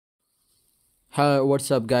Hi, what's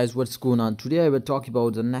up guys, what's going on? Today I will talk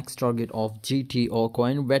about the next target of JTO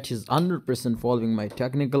coin, which is 100% following my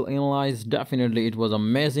technical analysis. Definitely it was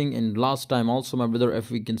amazing, and last time also my brother, if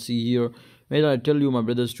we can see here, when I tell you my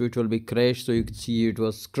brother's tweet will be crashed, so you can see it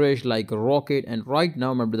was crashed like a rocket. And right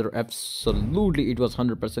now my brother, absolutely it was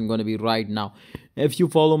 100% going to be right now. If you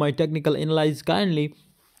follow my technical analysis, kindly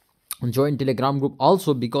join telegram group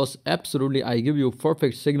also, because absolutely I give you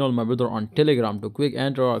perfect signal my brother on telegram to quick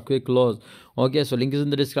enter or quick close. Okay, so link is in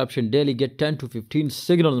the description. Daily get 10 to 15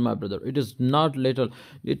 signals my brother. It is not little,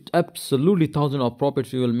 it absolutely thousand of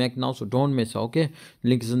profits we will make now, so don't miss. Okay,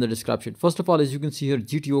 link is in the description. First of all, as you can see here,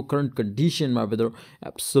 gto current condition my brother,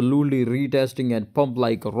 absolutely retesting and pump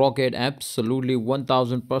like a rocket. Absolutely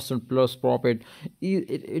 1000% plus profit.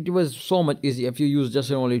 It was so much easy if you use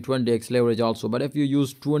just only 20x leverage also, but if you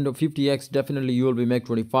use 250x, definitely you will be make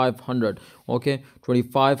 2500. Okay,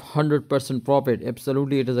 2500% profit.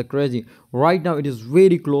 Absolutely it is a crazy. Right now it is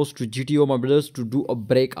very close to gto my brothers to do a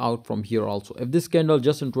breakout from here also. If this candle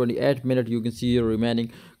just in 28 minutes, you can see here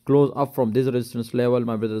remaining close up from this resistance level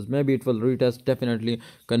my brothers, maybe it will retest, definitely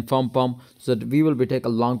confirm pump, so that we will be take a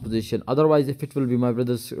long position. Otherwise, if it will be my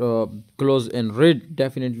brothers close in red,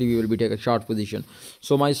 definitely we will be take a short position.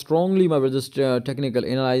 So my strongly my brothers technical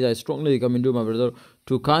analysis, I strongly recommend you my brother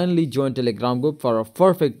to kindly join telegram group for a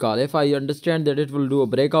perfect call. If I understand that it will do a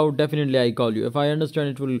breakout, definitely I call you. If I understand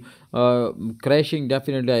it will crashing,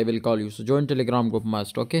 definitely I will call you. So join telegram group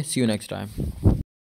must. Okay, see you next time.